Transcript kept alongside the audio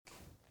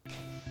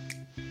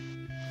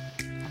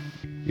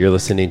You're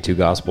listening to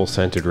Gospel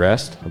Centered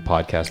Rest, a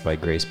podcast by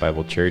Grace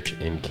Bible Church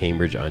in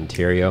Cambridge,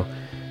 Ontario,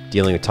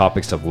 dealing with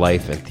topics of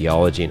life and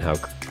theology and how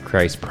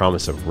Christ's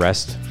promise of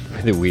rest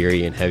for the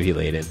weary and heavy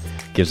laden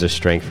gives us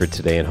strength for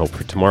today and hope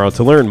for tomorrow.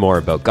 To learn more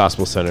about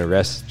Gospel Centered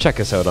Rest, check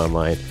us out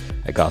online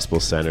at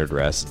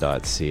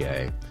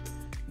gospelcenteredrest.ca.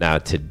 Now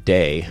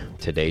today,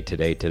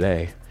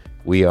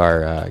 we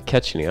are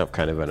catching up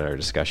kind of in our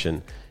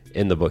discussion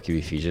in the book of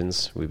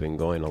Ephesians. We've been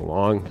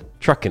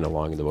trucking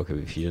along in the book of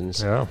Ephesians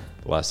the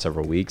last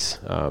several weeks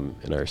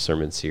in our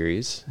sermon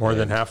series. More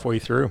than halfway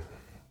through.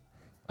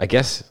 I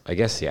guess,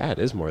 yeah, it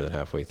is more than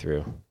halfway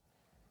through.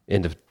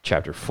 Into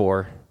chapter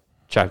 4.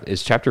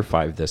 Is chapter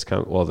 5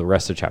 the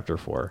rest of chapter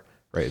 4,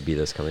 right, would be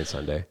this coming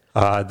Sunday?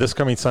 This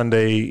coming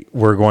Sunday,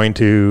 we're going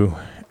to,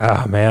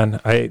 I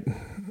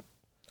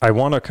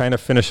want to kind of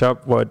finish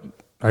up what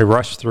I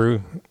rushed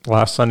through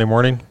last Sunday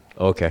morning.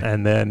 Okay.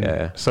 And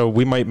then, so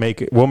we'll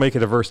make it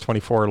to verse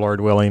 24, Lord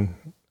willing,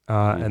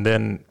 and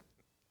then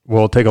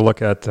we'll take a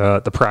look at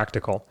the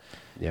practical.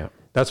 Yeah.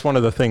 That's one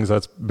of the things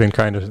that's been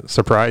kind of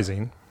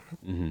surprising,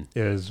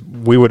 is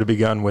we would have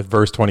begun with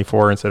verse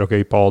 24 and said,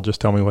 okay, Paul, just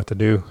tell me what to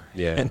do.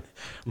 Yeah. And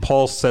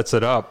Paul sets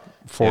it up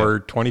for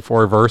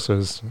 24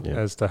 verses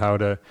as to how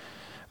to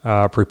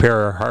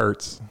prepare our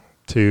hearts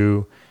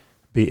to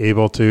be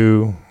able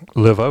to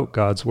live out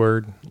God's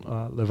word,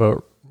 live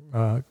out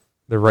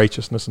the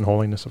righteousness and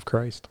holiness of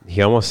Christ.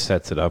 He almost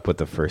sets it up with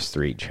the first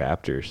 3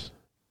 chapters.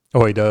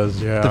 Oh, he does,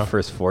 yeah. The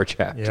first 4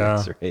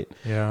 chapters, right?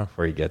 Yeah.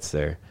 Before he gets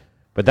there.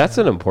 But that's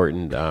an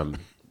important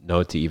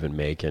note to even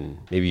make, and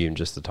maybe even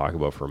just to talk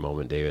about for a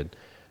moment, David.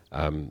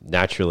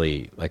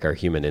 Naturally, like our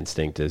human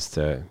instinct is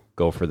to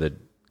go for the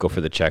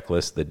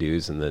checklist, the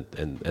do's and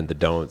the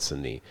don'ts,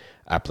 and the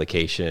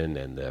application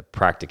and the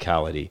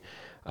practicality.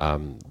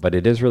 But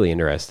it is really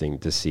interesting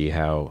to see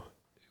how,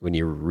 when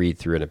you read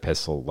through an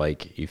epistle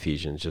like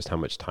Ephesians, just how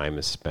much time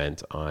is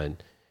spent on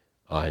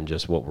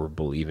just what we're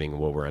believing,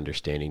 what we're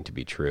understanding to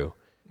be true.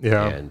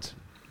 Yeah. And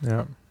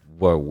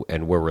where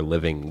we're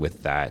living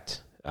with that.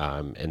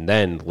 And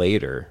then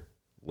later,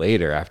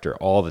 after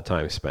all the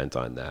time spent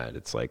on that,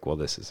 it's like, well,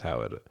 this is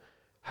how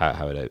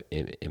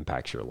it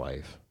impacts your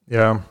life.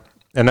 Yeah.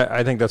 And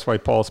I think that's why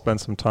Paul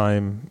spent some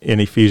time in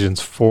Ephesians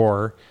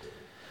 4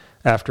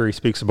 after he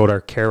speaks about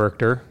our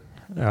character.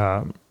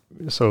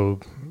 So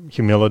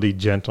humility,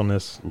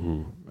 gentleness,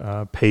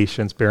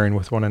 patience, bearing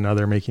with one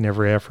another, making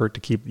every effort to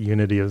keep the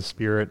unity of the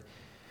Spirit.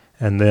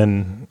 And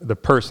then the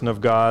person of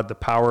God, the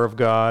power of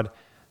God.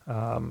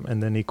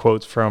 And then he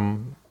quotes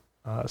from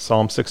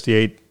Psalm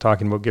 68,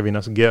 talking about giving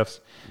us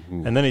gifts.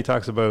 And then he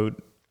talks about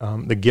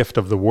the gift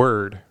of the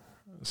word.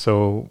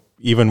 So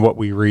even what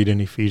we read in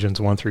Ephesians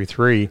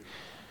 1-3,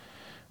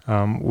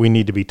 we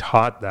need to be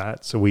taught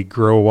that, so we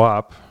grow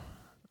up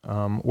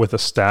with a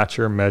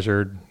stature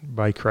measured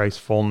by Christ's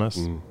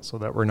fullness, so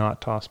that we're not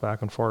tossed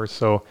back and forth.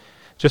 So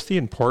just the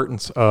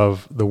importance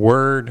of the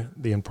word,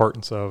 the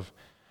importance of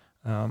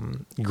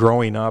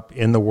growing up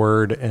in the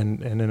word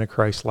and in a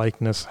Christ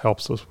likeness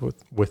helps us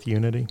with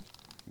unity.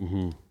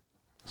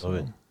 Love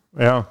it.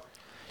 Yeah.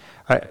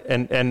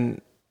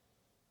 And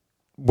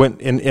when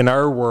in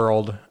our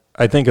world,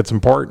 I think it's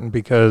important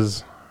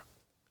because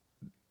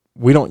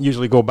we don't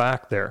usually go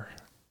back there.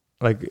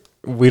 Like,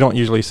 we don't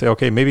usually say,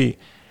 okay, maybe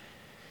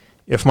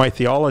if my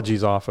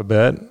theology's off a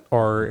bit,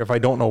 or if I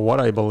don't know what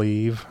I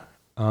believe,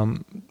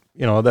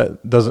 that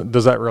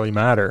does that really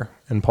matter?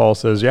 And Paul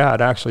says, yeah,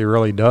 it actually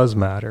really does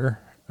matter,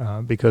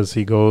 because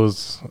he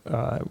goes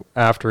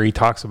after he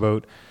talks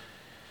about,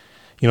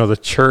 the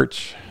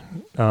church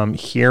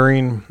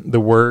hearing the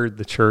word,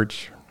 the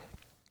church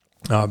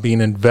being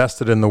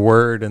invested in the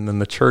word, and then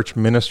the church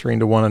ministering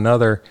to one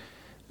another.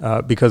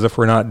 Because if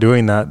we're not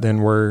doing that,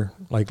 then we're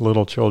like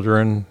little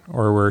children,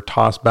 or we're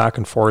tossed back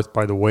and forth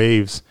by the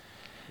waves.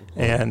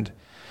 And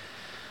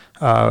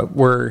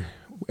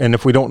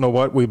if we don't know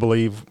what we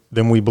believe,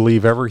 then we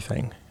believe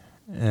everything,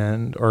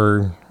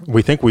 or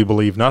we think we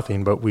believe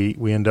nothing, but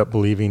we end up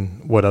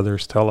believing what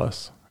others tell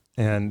us,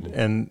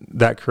 and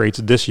that creates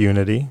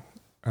disunity.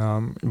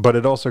 But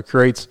it also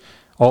creates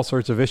all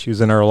sorts of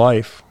issues in our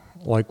life,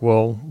 like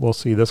we'll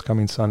see this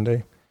coming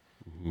Sunday,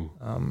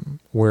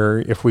 where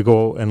if we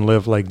go and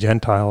live like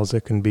Gentiles,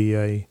 it can be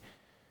a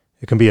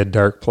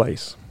dark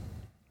place.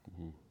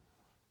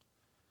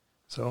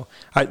 So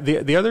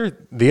the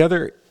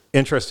other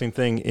interesting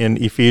thing in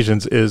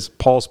Ephesians is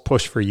Paul's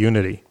push for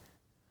unity.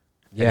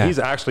 Yeah. And he's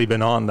actually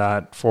been on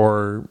that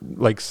for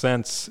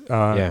since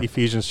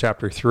Ephesians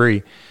chapter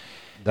 3.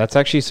 That's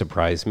actually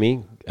surprised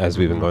me as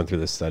we've been going through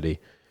this study,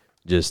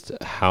 just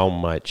how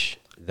much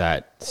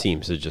that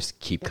seems to just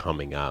keep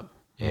coming up,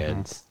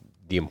 and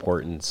the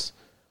importance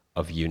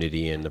of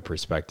unity and the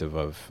perspective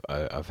of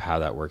how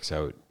that works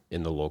out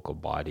in the local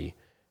body,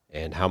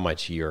 and how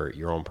much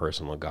your own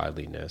personal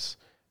godliness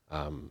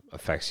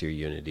affects your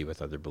unity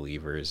with other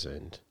believers,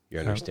 and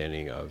your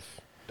understanding of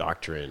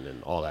doctrine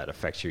and all that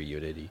affects your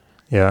unity.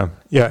 Yeah.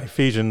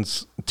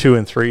 Ephesians 2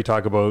 and 3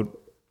 talk about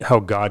how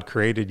God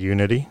created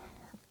unity,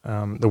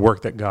 the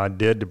work that God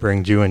did to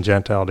bring Jew and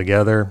Gentile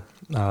together,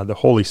 the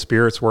Holy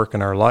Spirit's work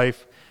in our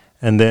life,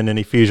 And then in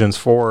Ephesians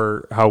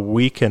 4, how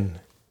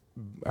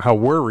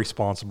we're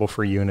responsible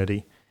for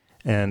unity,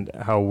 and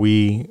how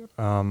we,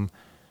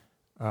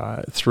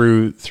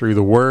 through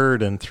the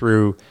Word and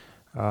through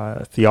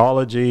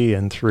theology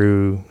and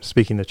through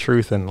speaking the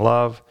truth in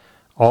love,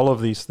 all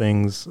of these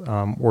things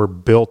were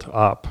built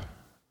up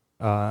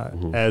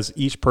as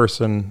each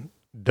person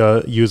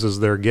uses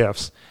their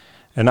gifts.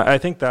 And I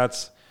think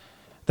that's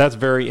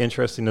very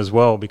interesting as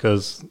well,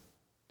 because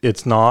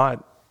it's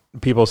not,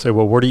 people say,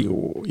 well, what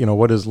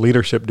is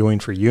leadership doing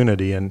for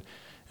unity? And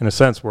in a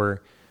sense, we're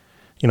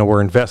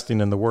investing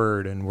in the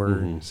Word, and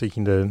we're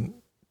seeking to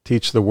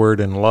teach the Word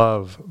in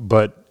love,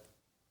 but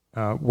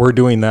we're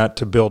doing that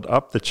to build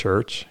up the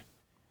church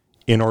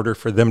in order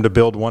for them to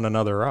build one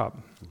another up.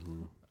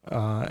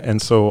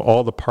 And so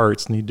all the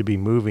parts need to be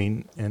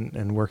moving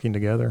and working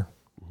together.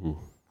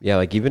 Yeah,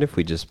 like even if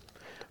we just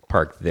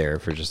park there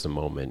for just a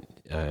moment,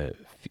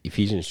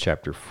 Ephesians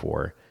chapter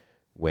 4,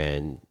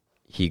 when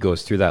he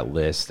goes through that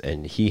list,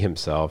 and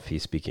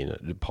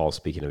Paul's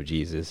speaking of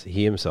Jesus,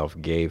 he himself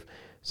gave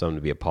some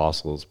to be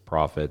apostles,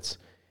 prophets,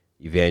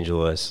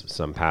 evangelists,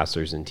 some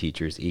pastors and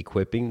teachers,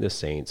 equipping the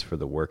saints for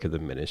the work of the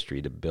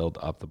ministry to build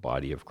up the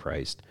body of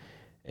Christ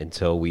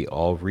until we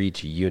all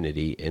reach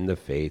unity in the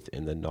faith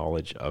and the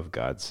knowledge of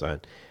God's Son.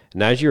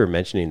 And as you were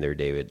mentioning there,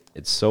 David,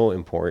 it's so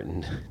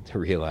important to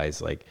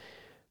realize, like,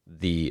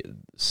 the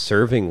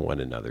serving one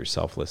another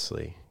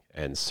selflessly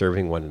and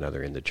serving one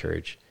another in the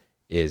church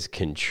is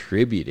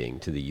contributing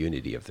to the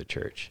unity of the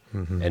church.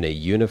 And a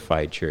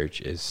unified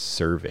church is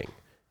serving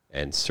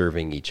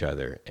each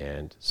other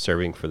and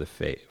serving for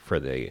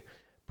the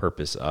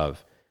purpose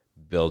of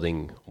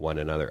building one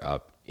another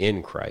up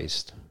in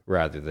Christ,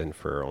 rather than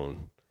for our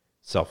own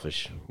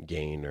selfish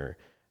gain or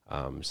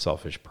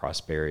selfish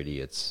prosperity.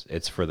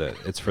 It's for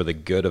the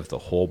good of the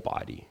whole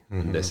body.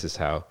 And this is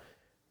how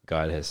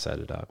God has set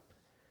it up.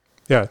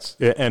 Yeah,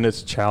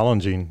 it's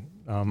challenging.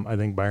 I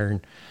think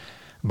Byron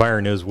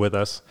is with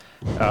us,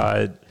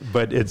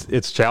 but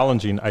it's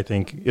challenging, I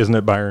think, isn't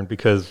it, Byron?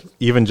 Because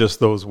even just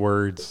those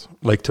words,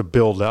 like to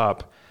build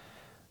up,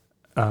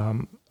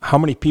 how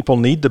many people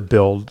need to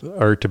build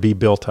or to be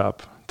built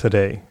up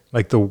today?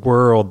 Like the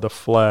world, the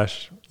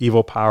flesh,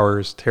 evil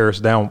powers tear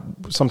us down.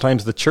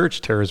 Sometimes the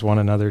church tears one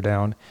another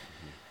down.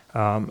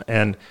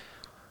 And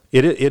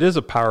it is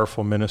a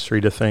powerful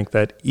ministry to think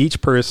that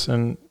each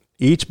person,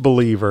 each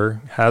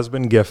believer has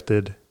been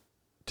gifted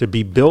to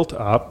be built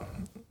up,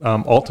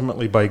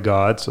 ultimately by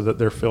God, so that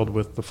they're filled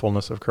with the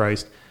fullness of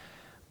Christ,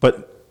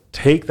 but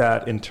take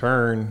that in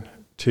turn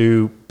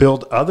to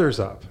build others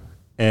up.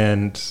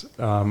 And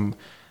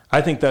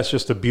I think that's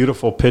just a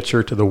beautiful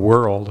picture to the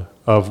world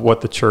of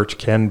what the church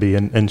can be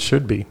and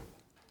should be.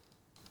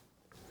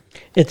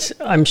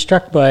 I'm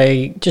struck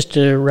by just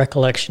a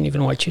recollection,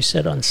 even what you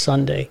said on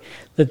Sunday,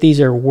 that these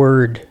are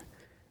word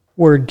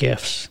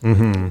gifts,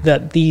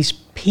 that these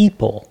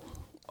people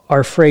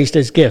are phrased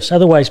as gifts.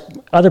 Otherwise,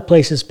 other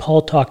places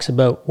Paul talks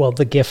about, well,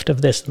 the gift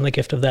of this and the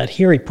gift of that.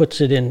 Here he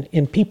puts it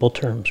in people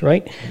terms,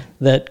 right?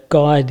 That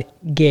God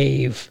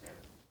gave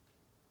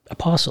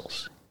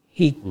apostles.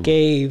 He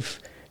gave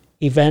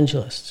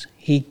evangelists.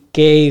 He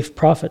gave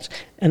prophets.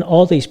 And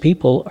all these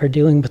people are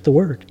dealing with the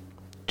Word.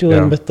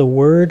 With the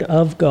Word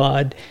of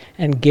God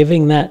and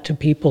giving that to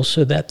people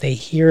so that they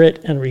hear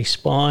it and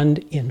respond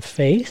in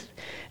faith,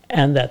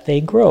 and that they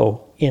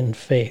grow in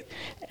faith.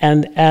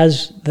 And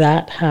as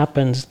that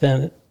happens,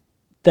 then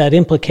that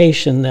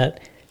implication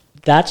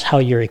that's how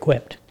you're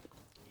equipped.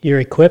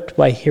 You're equipped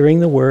by hearing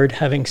the Word,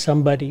 having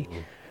somebody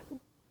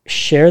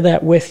share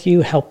that with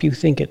you, help you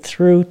think it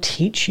through,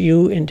 teach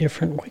you in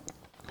different ways.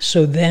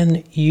 So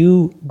then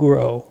you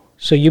grow.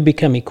 So you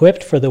become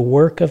equipped for the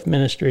work of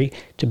ministry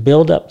to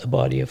build up the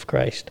body of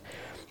Christ.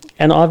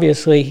 And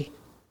obviously,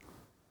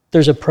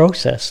 there's a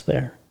process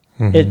there.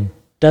 It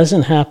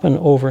doesn't happen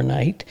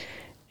overnight.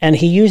 And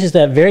he uses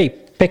that very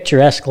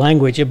picturesque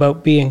language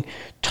about being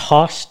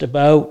tossed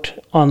about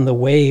on the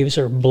waves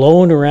or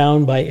blown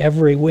around by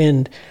every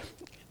wind.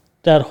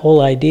 That whole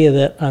idea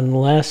that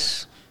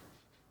unless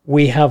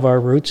we have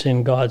our roots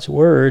in God's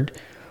Word,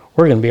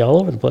 we're going to be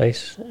all over the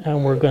place,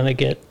 and we're going to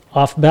get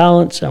off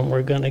balance, and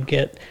we're going to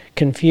get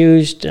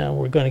confused, and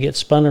we're going to get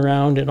spun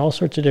around and all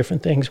sorts of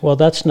different things. Well,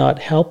 that's not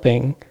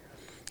helping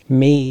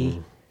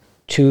me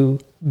to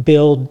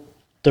build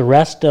the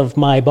rest of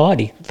my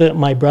body,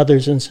 my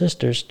brothers and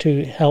sisters,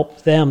 to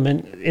help them.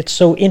 And it's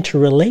so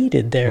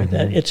interrelated there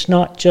that it's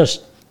not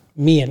just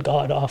me and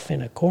God off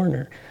in a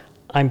corner.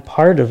 I'm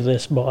part of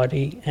this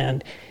body,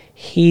 and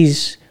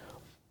He's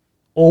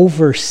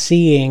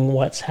overseeing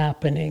what's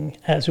happening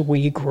as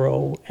we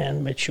grow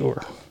and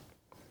mature.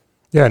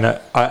 Yeah, and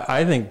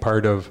I think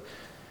part of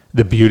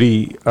the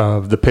beauty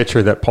of the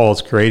picture that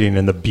Paul's creating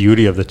and the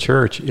beauty of the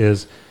church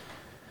is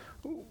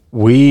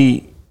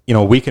we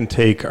can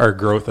take our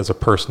growth as a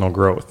personal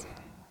growth.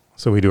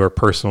 So we do our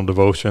personal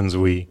devotions.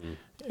 We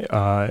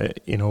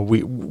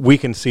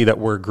can see that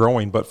we're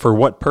growing, but for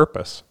what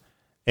purpose?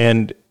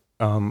 And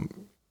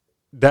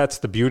that's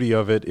the beauty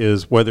of it,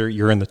 is whether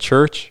you're in the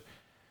church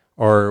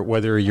or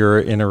whether you're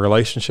in a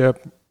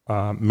relationship,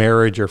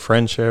 marriage or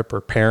friendship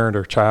or parent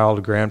or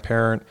child,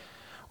 grandparent,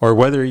 or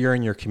whether you're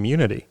in your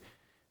community,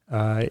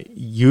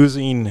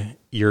 using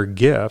your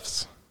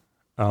gifts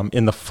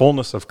in the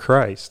fullness of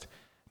Christ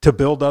to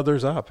build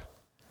others up.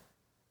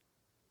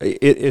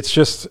 It's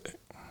just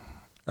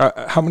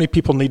how many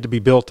people need to be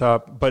built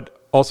up,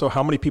 but also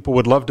how many people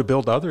would love to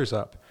build others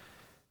up.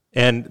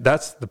 And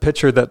that's the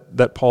picture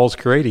that Paul's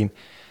creating.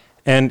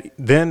 And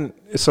then,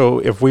 so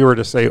if we were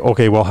to say,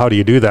 okay, well, how do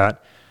you do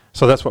that?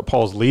 So that's what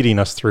Paul's leading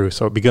us through.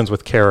 So it begins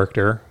with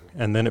character,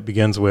 and then it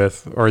begins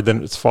with, or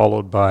then it's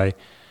followed by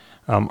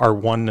our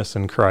oneness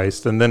in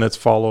Christ. And then it's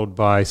followed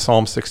by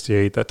Psalm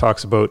 68 that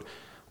talks about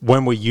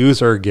when we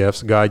use our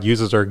gifts, God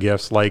uses our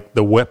gifts like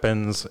the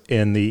weapons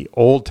in the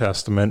Old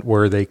Testament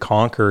where they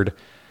conquered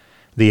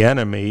the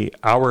enemy.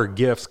 Our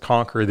gifts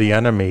conquer the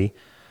enemy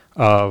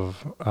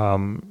of,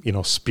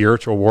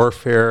 spiritual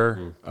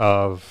warfare,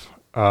 of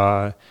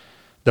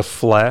the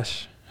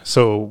flesh.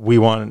 So we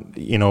want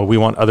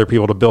other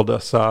people to build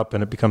us up,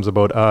 and it becomes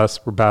about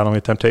us. We're battling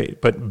with temptation,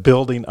 but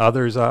building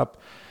others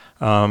up,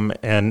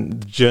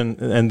 and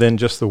then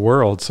just the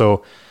world.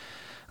 So,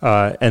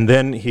 and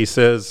then he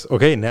says,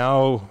 okay,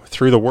 now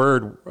through the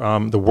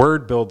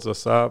word builds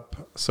us up.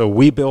 So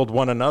we build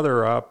one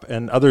another up,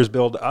 and others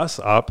build us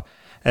up.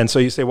 And so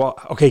you say, well,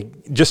 okay,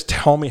 just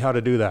tell me how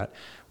to do that.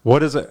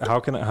 What is it? How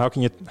can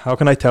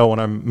I tell when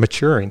I'm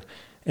maturing?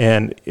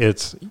 And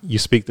it's, you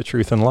speak the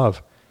truth in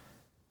love.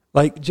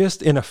 Like,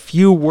 just in a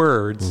few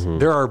words,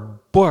 there are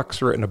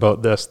books written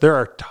about this.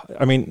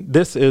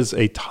 This is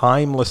a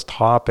timeless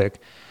topic.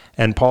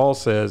 And Paul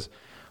says,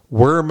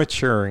 we're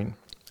maturing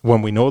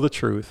when we know the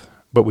truth,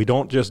 but we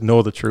don't just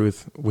know the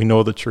truth. We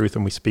know the truth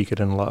and we speak it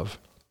in love.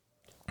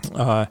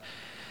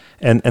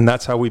 And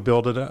that's how we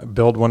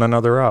build one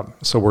another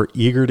up. So we're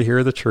eager to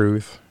hear the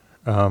truth,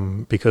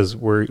 because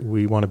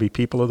we want to be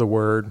people of the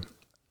word,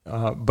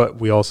 but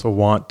we also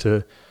want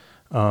to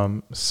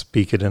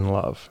speak it in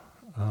love.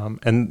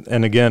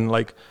 And again,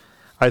 like,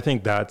 I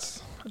think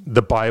that's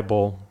the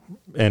Bible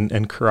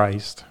and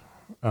Christ,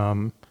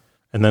 and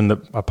then the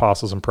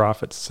apostles and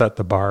prophets set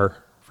the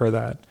bar for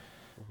that.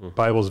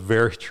 Bible's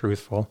very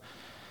truthful,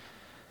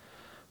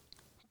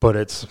 but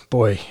it's,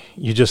 boy,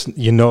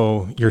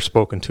 you're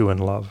spoken to in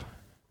love.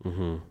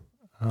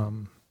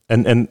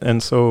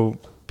 And so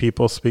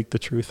people speak the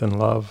truth in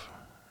love,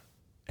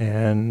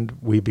 and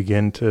we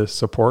begin to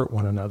support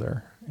one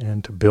another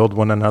and to build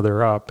one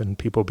another up, and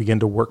people begin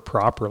to work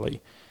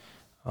properly.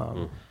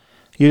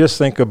 You just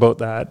think about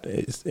that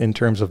in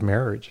terms of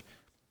marriage.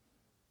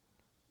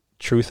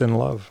 Truth and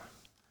love.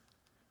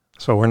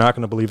 So we're not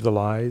going to believe the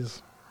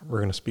lies. We're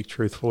going to speak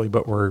truthfully,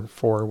 but we're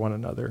for one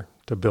another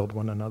to build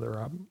one another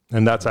up.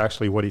 And that's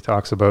actually what he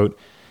talks about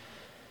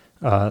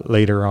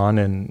later on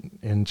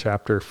in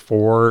chapter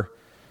 4,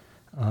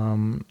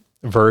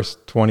 verse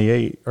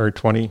 28 or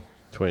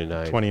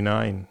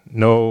 29.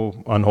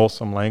 No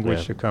unwholesome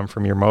language should come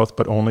from your mouth,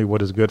 but only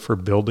what is good for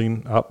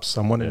building up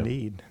someone in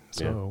need.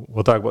 So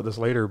we'll talk about this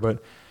later,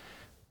 but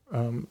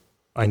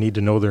I need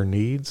to know their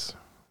needs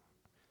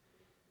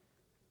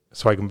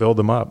so I can build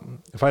them up.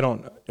 If I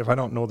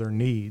don't know their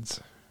needs,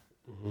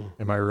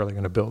 am I really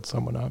going to build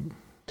someone up?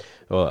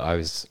 Well, I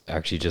was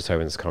actually just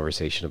having this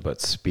conversation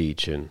about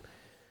speech and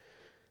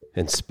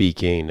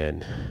speaking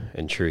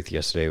and truth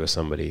yesterday with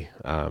somebody.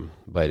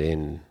 But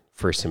in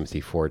 1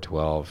 Timothy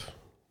 4:12,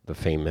 the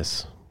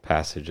famous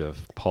passage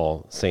of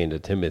Paul saying to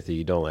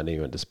Timothy, don't let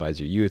anyone despise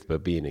your youth,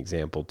 but be an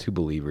example to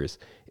believers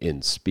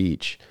in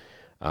speech.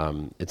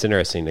 It's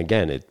interesting.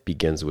 Again, it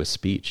begins with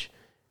speech.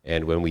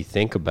 And when we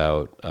think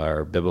about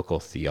our biblical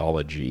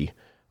theology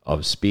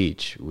of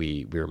speech,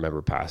 we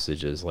remember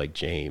passages like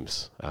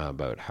James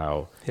about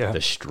how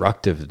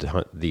destructive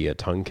the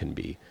tongue can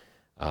be.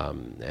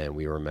 And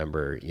we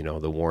remember,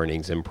 the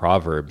warnings in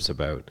Proverbs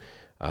about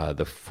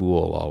the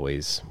fool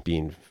always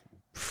being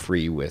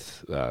free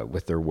with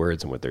their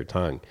words and with their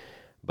tongue.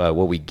 But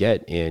what we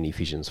get in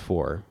Ephesians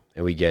 4,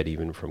 and we get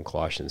even from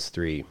Colossians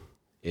 3,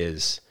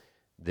 is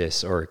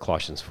this, or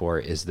Colossians 4,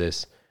 is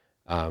this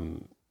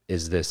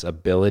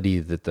ability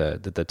that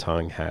the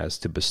tongue has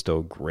to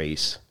bestow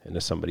grace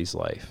into somebody's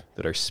life,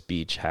 that our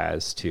speech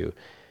has to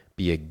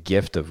be a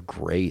gift of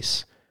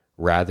grace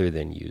rather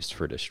than used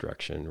for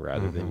destruction,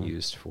 rather than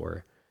used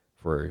for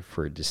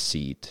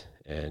deceit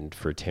and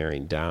for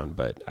tearing down,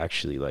 but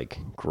actually like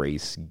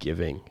grace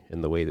giving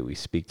in the way that we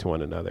speak to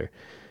one another.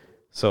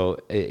 So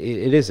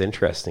it is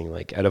interesting.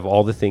 Like, out of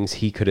all the things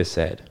he could have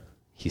said,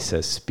 he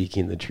says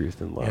speaking the truth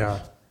in love. Yeah.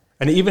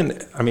 And even,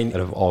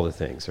 out of all the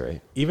things,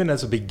 right? Even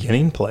as a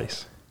beginning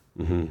place.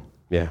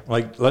 Yeah.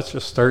 Like, let's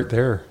just start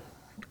there.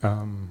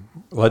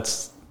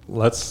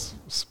 Let's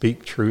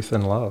speak truth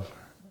in love.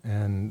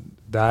 And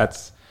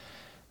that's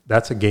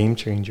a game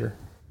changer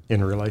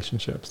in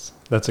relationships.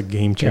 That's a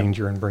game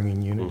changer in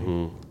bringing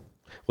unity.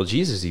 Well,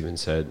 Jesus even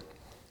said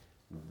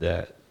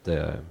that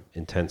the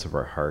intents of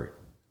our heart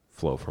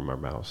flow from our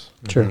mouths.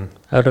 Sure.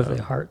 Out of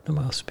the heart, the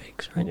mouth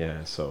speaks, right?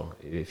 Yeah. So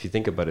if you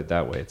think about it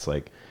that way, it's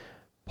like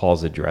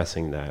Paul's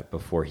addressing that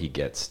before he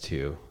gets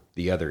to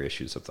the other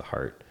issues of the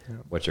heart,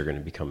 which are going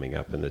to be coming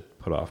up in the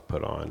put off,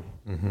 put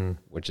on,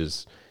 which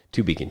is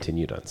to be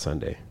continued on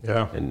Sunday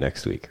and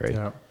next week, right?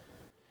 Yeah.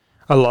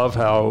 I love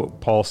how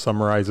Paul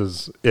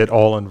summarizes it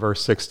all in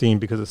verse 16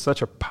 because it's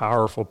such a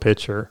powerful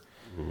picture.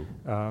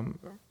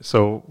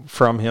 So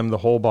from him, the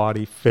whole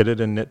body fitted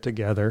and knit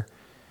together.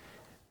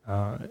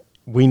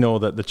 We know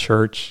that the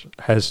church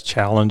has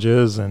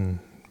challenges and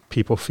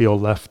people feel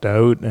left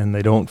out and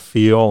they don't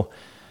feel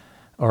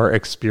or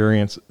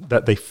experience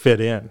that they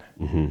fit in,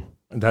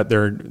 that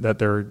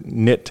they're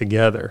knit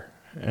together.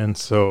 And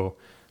so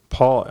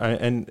Paul,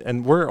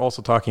 and we're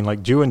also talking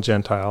like Jew and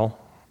Gentile,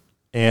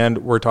 and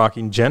we're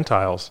talking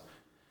Gentiles.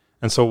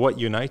 And so what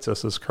unites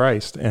us is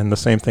Christ. And the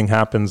same thing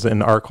happens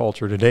in our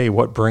culture today.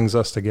 What brings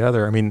us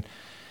together? I mean,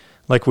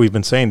 like we've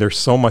been saying, there's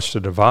so much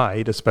to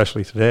divide,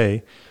 especially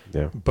today.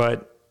 Yeah.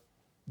 But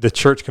the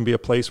church can be a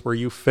place where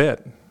you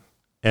fit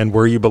and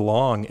where you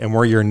belong and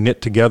where you're knit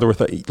together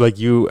with, like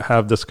you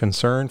have this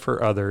concern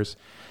for others.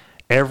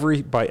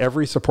 By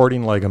every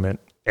supporting ligament,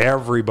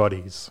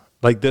 everybody's.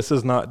 Like this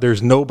is not,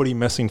 there's nobody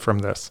missing from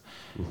this.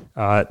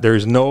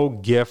 There's no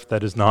gift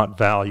that is not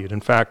valued.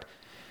 In fact,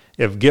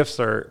 if gifts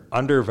are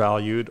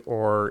undervalued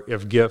or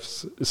if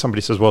gifts,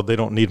 somebody says, well, they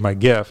don't need my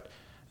gift,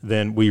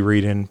 then we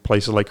read in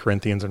places like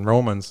Corinthians and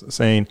Romans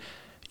saying,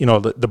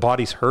 the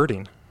body's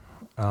hurting.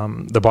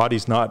 The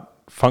body's not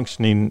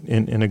functioning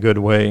in a good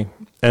way.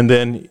 And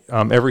then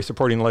every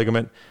supporting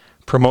ligament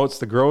promotes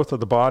the growth of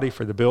the body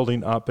for the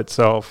building up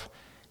itself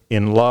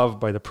in love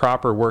by the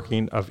proper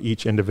working of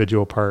each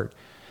individual part.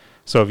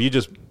 So if you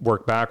just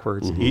work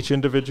backwards, each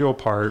individual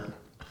part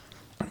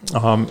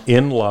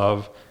in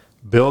love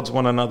builds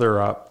one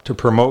another up to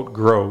promote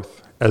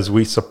growth as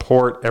we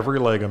support every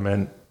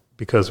ligament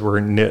because we're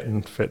knit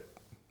and fit.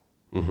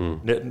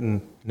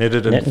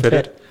 Knitted and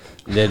fitted.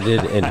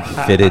 Knitted and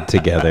fitted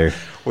together.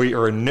 We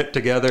are knit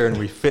together and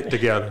we fit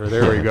together.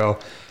 There we go.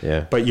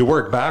 Yeah. But you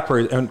work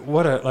backwards, and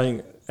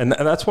and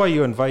that's why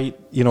you invite,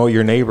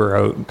 your neighbor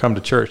out and come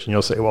to church, and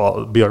you'll say, well,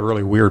 it'd be a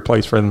really weird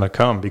place for them to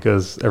come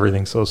because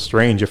everything's so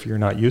strange if you're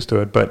not used to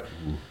it. But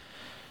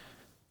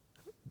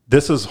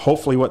this is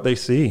hopefully what they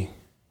see.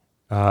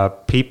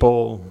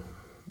 People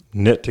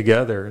knit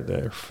together,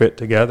 they're fit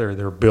together,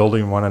 they're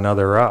building one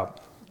another up,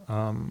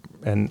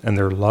 and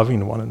they're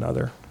loving one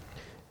another.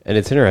 And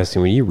it's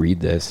interesting when you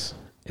read this,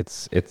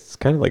 it's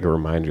kind of like a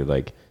reminder,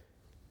 like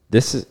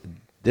this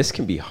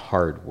can be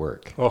hard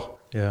work. Oh,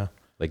 yeah.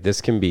 Like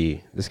this can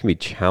be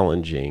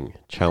challenging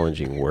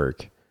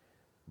work,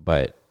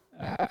 but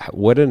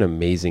what an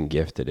amazing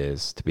gift it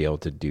is to be able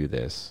to do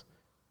this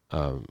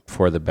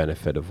for the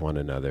benefit of one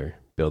another,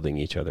 building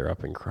each other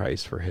up in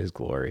Christ for His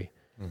glory.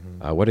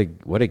 What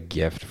a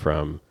gift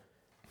from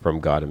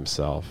God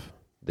Himself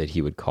that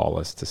He would call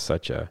us to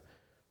such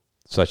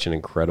an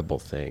incredible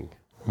thing.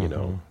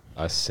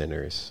 Us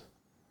sinners,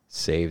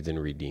 saved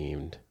and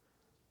redeemed,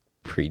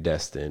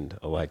 predestined,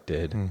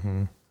 elected.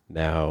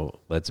 Now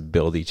let's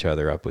build each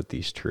other up with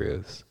these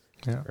truths.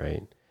 Yeah.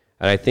 Right.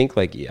 And I think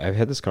I've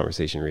had this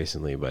conversation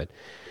recently, but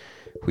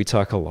we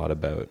talk a lot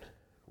about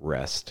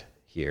rest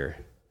here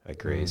at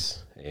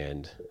Grace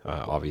and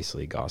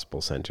obviously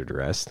gospel-centered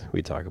rest.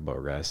 We talk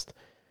about rest,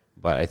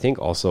 but I think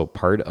also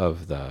part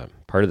of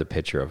the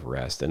picture of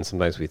rest, and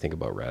sometimes we think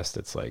about rest,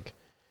 it's like,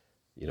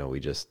 we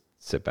just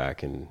sit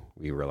back and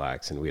we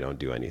relax and we don't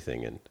do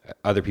anything and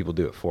other people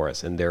do it for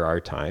us. And there are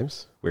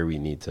times where we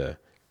need to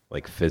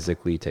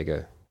physically take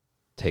a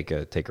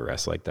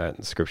rest like that.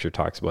 And Scripture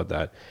talks about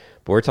that,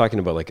 but we're talking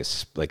about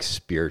like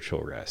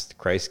spiritual rest.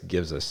 Christ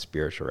gives us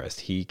spiritual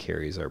rest. He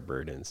carries our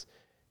burdens.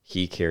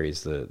 He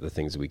carries the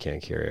things that we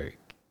can't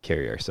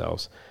carry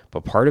ourselves.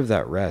 But part of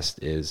that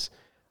rest is,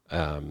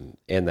 and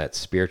that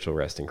spiritual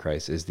rest in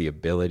Christ is the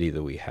ability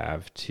that we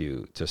have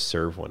to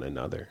serve one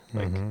another,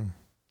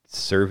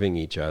 serving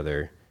each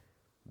other,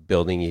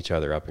 building each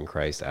other up in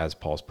Christ, as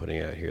Paul's putting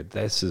out here.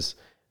 This is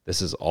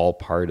all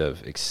part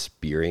of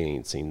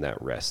experiencing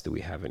that rest that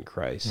we have in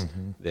Christ.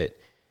 That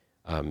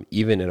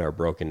even in our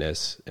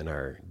brokenness and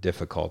our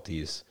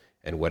difficulties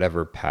and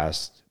whatever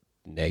past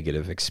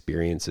negative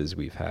experiences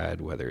we've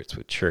had, whether it's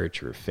with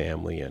church or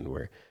family, and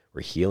we're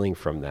healing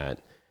from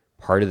that,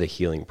 part of the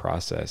healing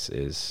process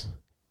is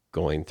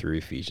going through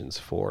Ephesians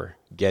 4,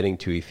 getting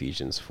to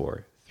Ephesians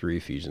 4, through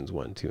Ephesians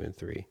 1, 2, and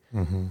 3.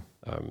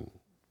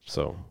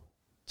 So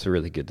it's a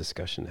really good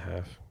discussion to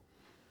have,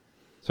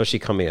 especially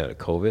coming out of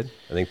COVID.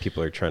 I think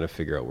people are trying to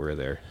figure out where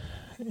they're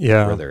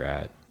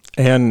at,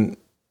 and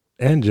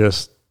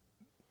just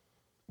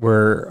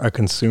we're a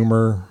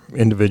consumer,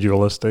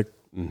 individualistic,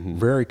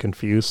 very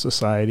confused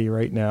society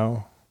right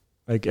now.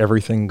 Like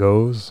everything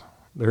goes.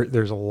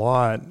 There's a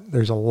lot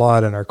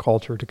in our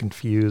culture to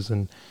confuse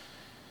and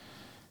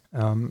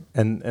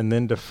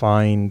then to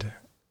find,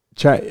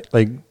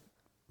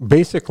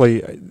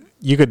 basically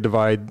you could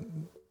divide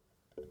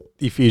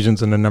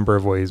Ephesians in a number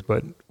of ways,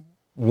 but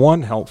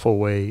one helpful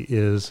way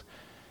is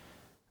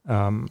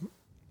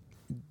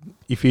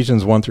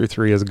Ephesians 1 through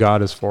 3 is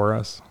God is for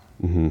us.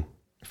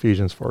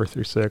 Ephesians 4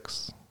 through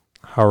 6,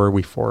 how are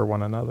we for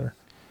one another?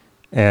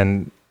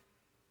 And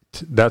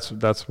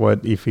that's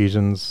what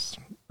Ephesians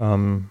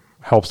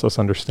helps us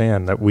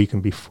understand, that we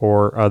can be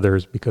for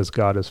others because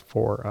God is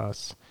for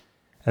us.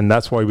 And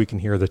that's why we can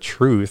hear the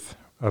truth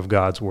of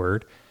God's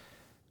word,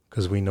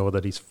 because we know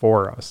that he's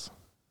for us.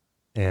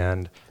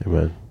 And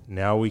Amen.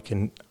 now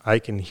I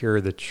can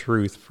hear the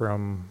truth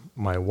from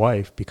my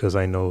wife because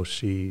I know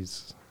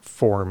she's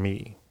for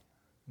me.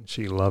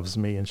 She loves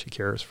me and she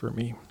cares for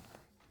me.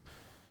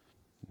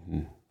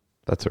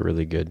 That's a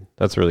really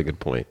good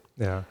point.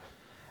 Yeah.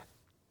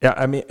 Yeah,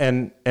 I mean,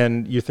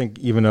 and you think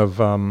even of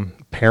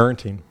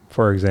parenting,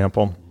 for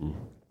example,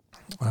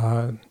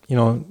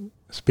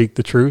 speak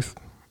the truth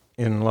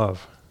in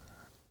love.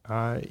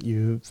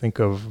 You think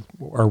of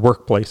our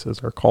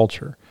workplaces, our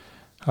culture.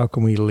 How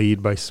can we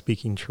lead by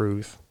speaking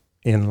truth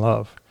in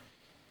love?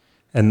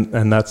 And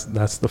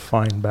that's the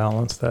fine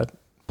balance that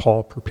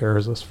Paul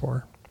prepares us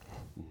for.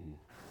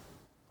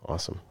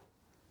 Awesome.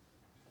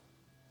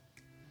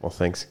 Well,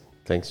 thanks,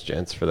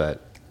 gents, for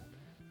that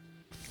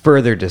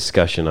further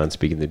discussion on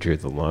speaking the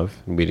truth in love.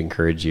 And we'd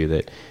encourage you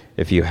that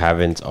if you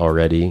haven't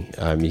already,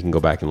 you can go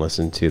back and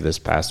listen to this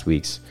past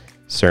week's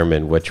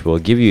sermon, which will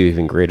give you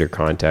even greater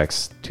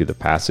context to the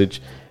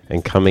passage.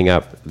 And coming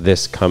up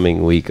this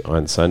coming week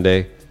on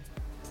Sunday,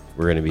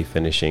 we're going to be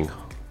finishing,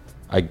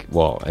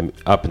 I'm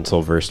up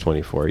until verse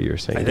 24, you were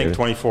saying. I think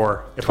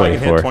 24. If 24. I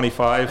can hit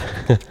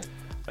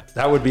 25,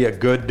 that would be a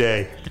good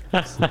day.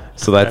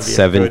 So that's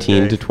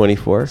 17 to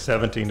 24?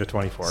 17 to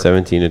 24.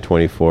 17 to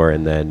 24.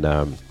 And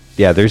then,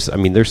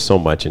 there's so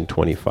much in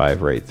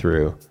 25 right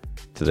through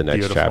to the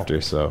next chapter.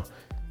 So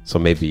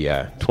maybe,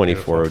 24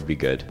 Beautiful. Would be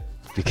good.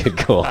 Be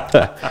good goal.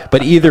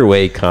 But either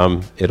way,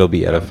 it'll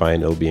be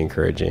edifying, it'll be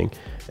encouraging,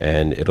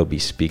 and it'll be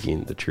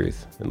speaking the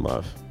truth in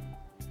love.